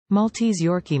Maltese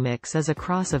Yorkie mix is a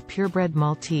cross of purebred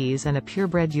Maltese and a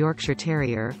purebred Yorkshire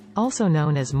Terrier, also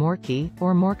known as Morkie,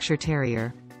 or Morkshire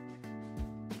Terrier.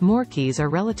 Morkies are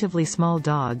relatively small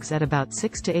dogs at about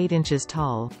 6 to 8 inches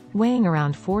tall, weighing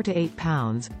around 4 to 8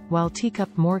 pounds, while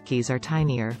Teacup Morkies are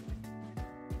tinier.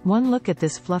 One look at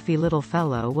this fluffy little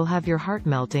fellow will have your heart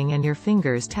melting and your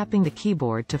fingers tapping the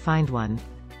keyboard to find one.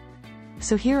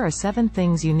 So here are 7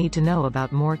 things you need to know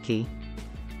about Morkie.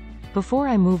 Before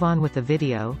I move on with the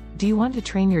video, do you want to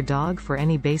train your dog for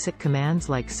any basic commands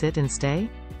like sit and stay?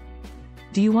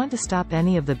 Do you want to stop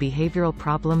any of the behavioral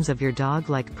problems of your dog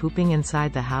like pooping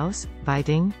inside the house,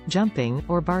 biting, jumping,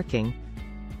 or barking?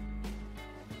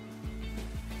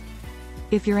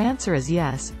 If your answer is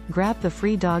yes, grab the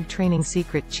free dog training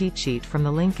secret cheat sheet from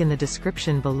the link in the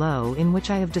description below, in which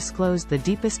I have disclosed the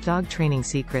deepest dog training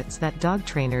secrets that dog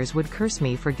trainers would curse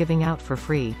me for giving out for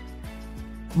free.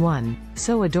 1.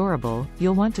 So adorable,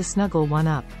 you'll want to snuggle one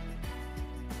up.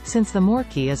 Since the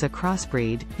Morkie is a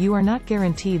crossbreed, you are not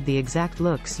guaranteed the exact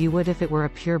looks you would if it were a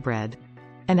purebred.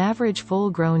 An average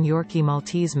full-grown Yorkie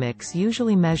Maltese mix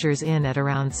usually measures in at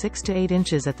around 6 to 8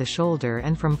 inches at the shoulder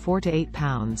and from 4 to 8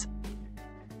 pounds.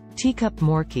 Teacup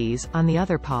Morkies, on the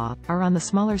other paw, are on the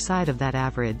smaller side of that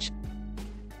average.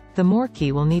 The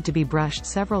Morkie will need to be brushed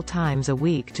several times a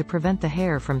week to prevent the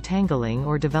hair from tangling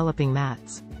or developing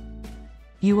mats.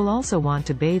 You will also want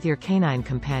to bathe your canine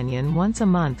companion once a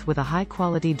month with a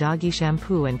high-quality doggy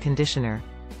shampoo and conditioner.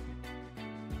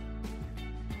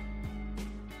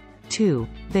 2.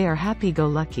 They are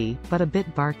happy-go-lucky, but a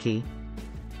bit barky.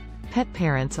 Pet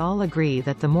parents all agree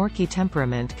that the Morkie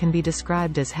temperament can be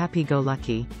described as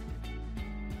happy-go-lucky.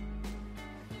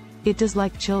 It does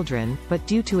like children, but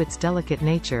due to its delicate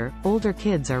nature, older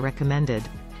kids are recommended.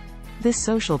 This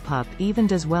social pup even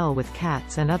does well with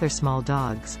cats and other small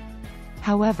dogs.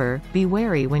 However, be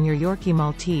wary when your Yorkie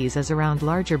Maltese is around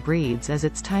larger breeds, as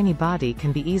its tiny body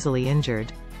can be easily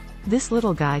injured. This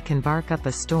little guy can bark up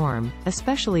a storm,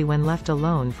 especially when left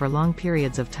alone for long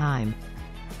periods of time.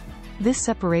 This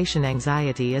separation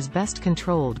anxiety is best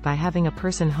controlled by having a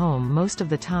person home most of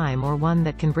the time, or one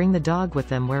that can bring the dog with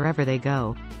them wherever they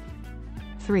go.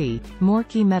 3.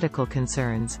 Morkie medical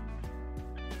concerns.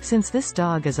 Since this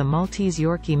dog is a Maltese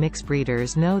Yorkie mix,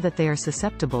 breeders know that they are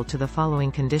susceptible to the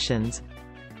following conditions: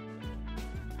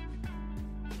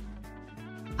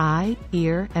 eye,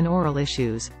 ear, and oral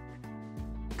issues.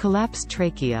 Collapsed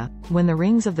trachea, when the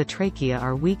rings of the trachea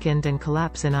are weakened and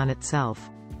collapse in on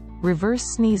itself. Reverse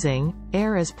sneezing,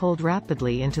 air is pulled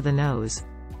rapidly into the nose.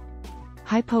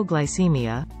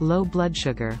 Hypoglycemia, low blood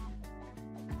sugar.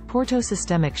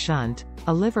 Portosystemic shunt,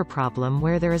 a liver problem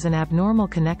where there is an abnormal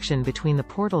connection between the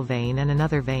portal vein and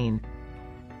another vein.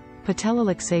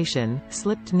 Patelloluxation,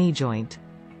 slipped knee joint.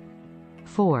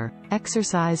 4.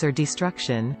 Exercise or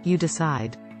destruction, you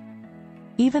decide.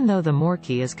 Even though the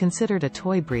Morkie is considered a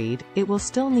toy breed, it will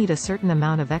still need a certain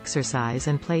amount of exercise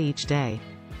and play each day.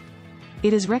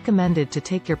 It is recommended to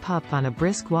take your pup on a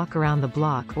brisk walk around the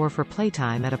block or for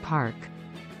playtime at a park.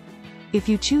 If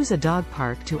you choose a dog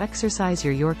park to exercise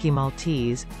your Yorkie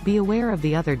Maltese, be aware of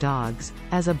the other dogs,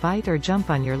 as a bite or jump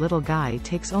on your little guy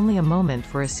takes only a moment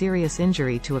for a serious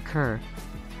injury to occur.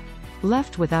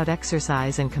 Left without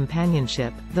exercise and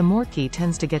companionship, the Morkie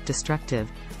tends to get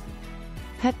destructive.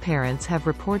 Pet parents have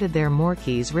reported their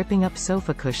Morkies ripping up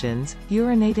sofa cushions,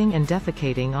 urinating and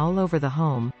defecating all over the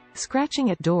home, scratching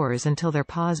at doors until their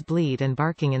paws bleed, and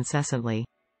barking incessantly.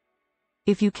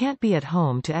 If you can't be at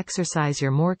home to exercise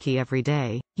your Morkie every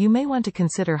day, you may want to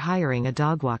consider hiring a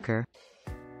dog walker.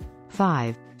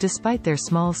 5. Despite their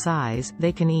small size,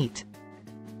 they can eat.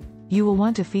 You will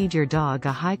want to feed your dog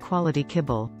a high-quality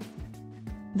kibble.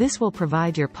 This will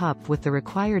provide your pup with the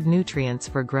required nutrients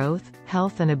for growth,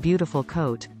 health, and a beautiful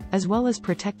coat, as well as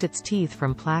protect its teeth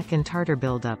from plaque and tartar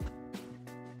buildup.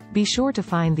 Be sure to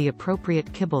find the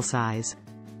appropriate kibble size.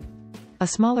 A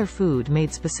smaller food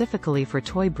made specifically for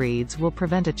toy breeds will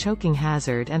prevent a choking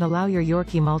hazard and allow your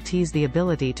Yorkie Maltese the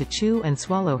ability to chew and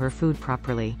swallow her food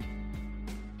properly.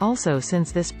 Also,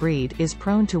 since this breed is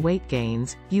prone to weight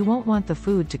gains, you won't want the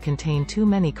food to contain too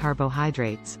many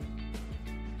carbohydrates.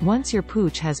 Once your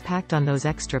pooch has packed on those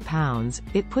extra pounds,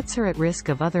 it puts her at risk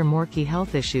of other Morkie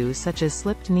health issues such as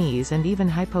slipped knees and even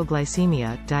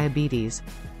hypoglycemia, diabetes.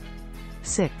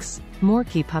 6.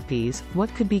 Morkie puppies, what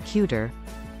could be cuter?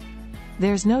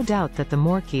 There's no doubt that the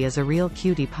Morkie is a real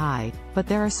cutie pie, but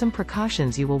there are some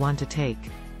precautions you will want to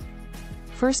take.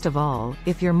 First of all,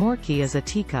 if your Morkie is a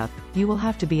teacup, you will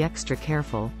have to be extra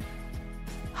careful.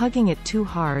 Hugging it too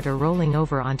hard or rolling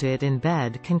over onto it in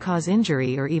bed can cause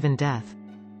injury or even death.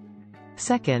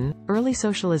 Second, early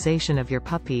socialization of your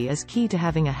puppy is key to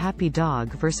having a happy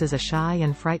dog versus a shy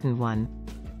and frightened one.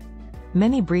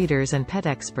 Many breeders and pet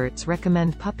experts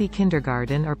recommend puppy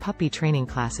kindergarten or puppy training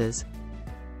classes.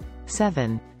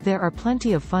 7. There are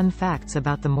plenty of fun facts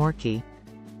about the Morkie.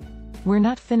 We're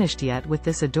not finished yet with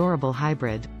this adorable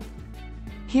hybrid.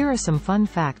 Here are some fun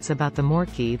facts about the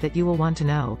Morkie that you will want to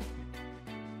know.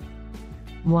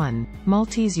 1.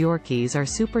 Maltese Yorkies are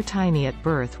super tiny at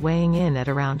birth, weighing in at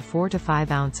around 4 to 5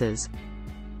 ounces.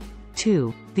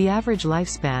 2. The average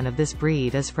lifespan of this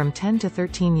breed is from 10 to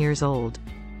 13 years old.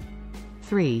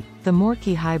 3. The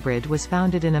Morkie hybrid was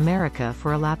founded in America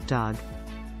for a lapdog.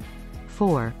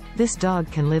 4. This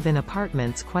dog can live in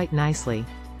apartments quite nicely.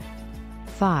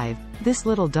 5. This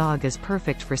little dog is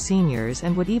perfect for seniors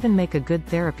and would even make a good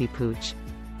therapy pooch.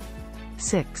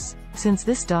 6. Since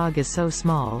this dog is so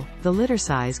small, the litter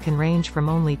size can range from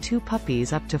only 2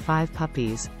 puppies up to 5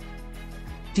 puppies.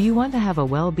 Do you want to have a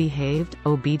well-behaved,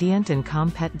 obedient and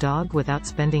calm pet dog without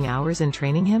spending hours in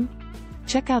training him?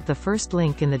 Check out the first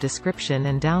link in the description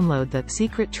and download the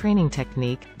Secret Training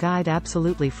Technique guide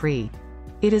absolutely free.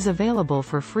 It is available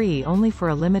for free only for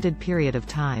a limited period of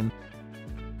time.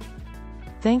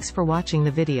 Thanks for watching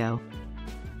the video.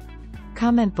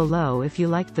 Comment below if you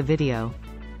liked the video.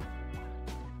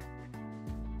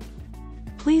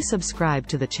 Please subscribe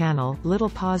to the channel, Little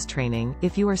Paws Training,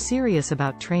 if you are serious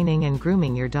about training and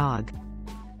grooming your dog.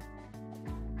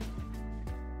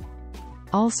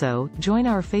 Also, join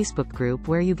our Facebook group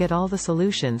where you get all the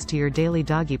solutions to your daily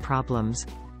doggy problems.